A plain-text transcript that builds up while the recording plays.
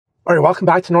All right, welcome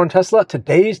back to Northern Tesla.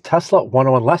 Today's Tesla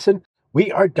 101 lesson,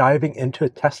 we are diving into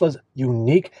Tesla's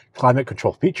unique climate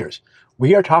control features.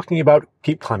 We are talking about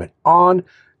keep climate on,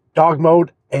 dog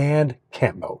mode, and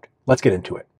camp mode. Let's get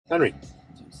into it. Henry.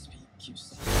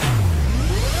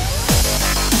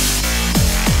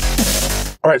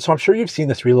 All right, so I'm sure you've seen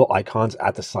the three little icons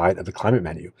at the side of the climate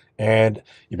menu, and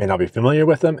you may not be familiar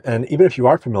with them. And even if you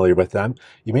are familiar with them,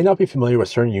 you may not be familiar with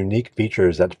certain unique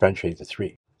features that differentiate the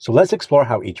three. So let's explore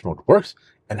how each mode works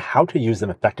and how to use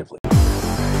them effectively.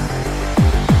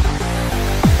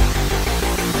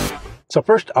 So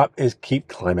first up is keep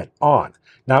climate on.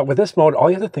 Now with this mode,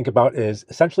 all you have to think about is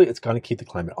essentially it's going to keep the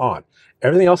climate on.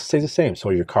 Everything else stays the same.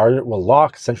 So your car will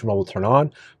lock, central mode will turn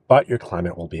on, but your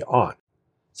climate will be on.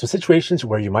 So situations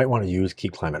where you might want to use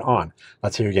keep climate on.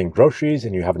 Let's say you're getting groceries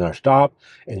and you have another stop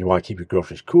and you want to keep your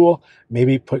groceries cool.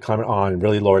 Maybe put climate on and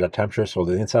really lower that temperature so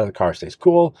the inside of the car stays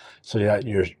cool so that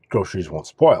your groceries won't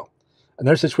spoil.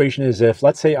 Another situation is if,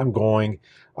 let's say I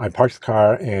parked the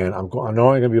car and I'm only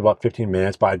going to be about 15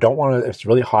 minutes, but I don't want to, it's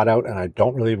really hot out and I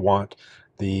don't really want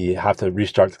have to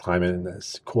restart the climate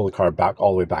and cool the car back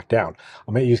all the way back down.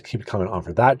 I might use keep climate on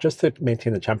for that just to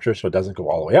maintain the temperature so it doesn't go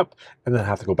all the way up and then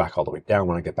have to go back all the way down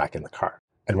when I get back in the car.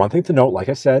 And one thing to note, like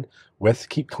I said, with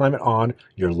keep climate on,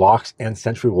 your locks and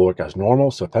sentry will work as normal.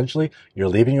 So essentially you're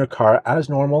leaving your car as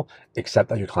normal, except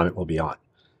that your climate will be on.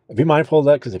 Be mindful of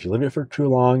that because if you leave it for too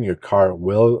long, your car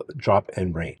will drop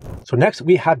and rain. So next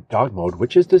we have dog mode,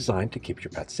 which is designed to keep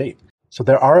your pet safe. So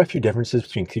there are a few differences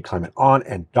between keep climate on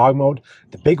and dog mode.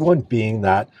 The big one being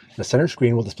that the center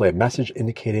screen will display a message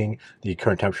indicating the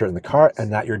current temperature in the car and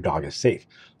that your dog is safe.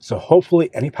 So hopefully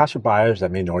any passerbyers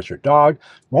that may notice your dog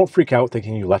won't freak out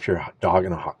thinking you left your dog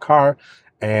in a hot car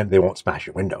and they won't smash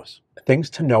your windows. Things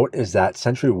to note is that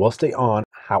Sentry will stay on.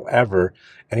 However,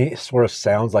 any sort of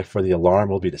sounds like for the alarm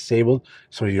will be disabled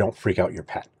so you don't freak out your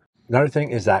pet. Another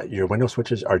thing is that your window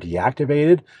switches are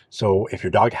deactivated, so if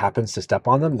your dog happens to step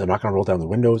on them, they're not going to roll down the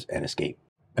windows and escape.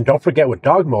 And don't forget with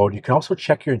dog mode, you can also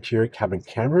check your interior cabin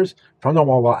cameras from the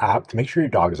mobile app to make sure your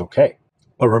dog is okay.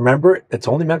 But remember, it's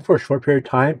only meant for a short period of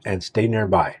time and stay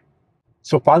nearby.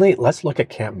 So finally, let's look at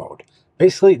camp mode.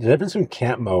 Basically, the difference between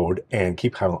camp mode and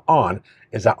keep climate on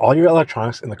is that all your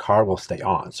electronics in the car will stay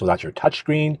on. So that's your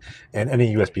touchscreen and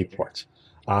any USB ports.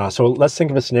 So let's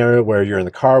think of a scenario where you're in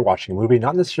the car watching a movie,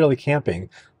 not necessarily camping,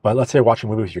 but let's say you're watching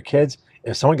a movie with your kids.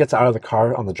 If someone gets out of the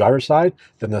car on the driver's side,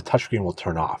 then the touchscreen will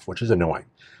turn off, which is annoying.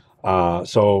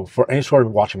 So for any sort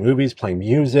of watching movies, playing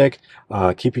music,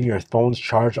 keeping your phones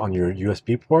charged on your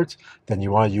USB ports, then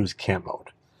you want to use camp mode.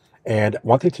 And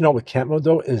one thing to note with camp mode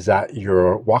though is that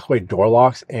your walkway door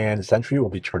locks and sentry will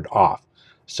be turned off.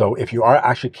 So if you are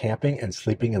actually camping and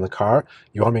sleeping in the car,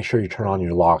 you want to make sure you turn on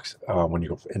your locks when you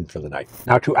go in for the night.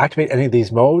 Now to activate any of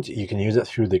these modes, you can use it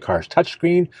through the car's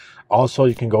touchscreen. Also,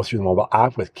 you can go through the mobile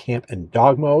app with camp and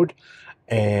dog mode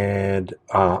and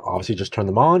obviously just turn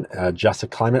them on, adjust the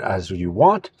climate as you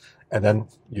want, and then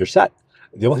you're set.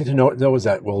 The only thing to note though is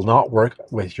that it will not work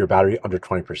with your battery under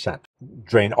 20%.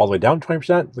 Drain all the way down to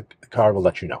 20%, the car will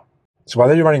let you know. So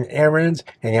whether you're running errands,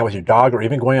 hanging out with your dog, or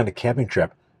even going on a camping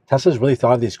trip, Tesla's really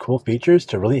thought of these cool features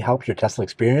to really help your Tesla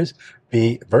experience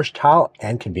be versatile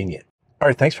and convenient. All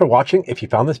right, thanks for watching. If you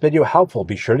found this video helpful,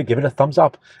 be sure to give it a thumbs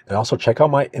up and also check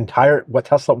out my entire What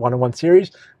Tesla 101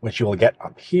 series, which you will get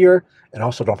up here. And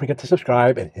also don't forget to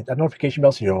subscribe and hit that notification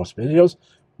bell so you don't miss videos,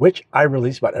 which I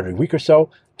release about every week or so.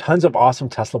 Tons of awesome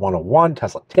Tesla 101,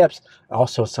 Tesla tips,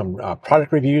 also some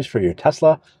product reviews for your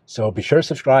Tesla. So be sure to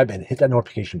subscribe and hit that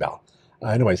notification bell.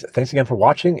 Anyways, thanks again for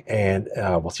watching, and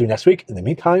we'll see you next week. In the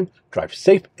meantime, drive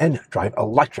safe and drive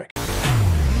electric.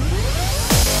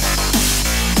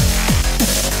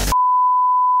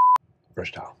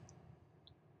 Versatile.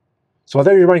 So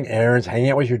whether you're running errands, hanging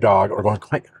out with your dog, or going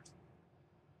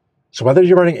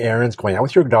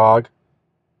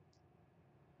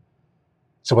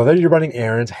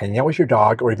out with your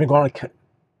dog, or even going on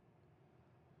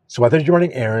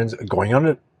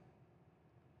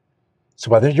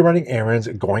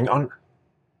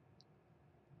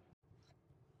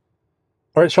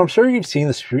All right, so I'm sure you've seen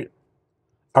the three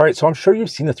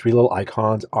little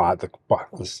icons at the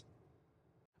bottom.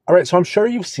 All right, so I'm sure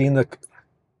you've seen the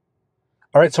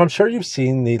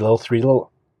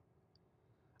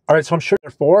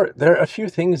Therefore, there are a few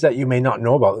things that you may not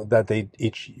know about that they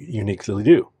each uniquely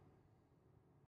do.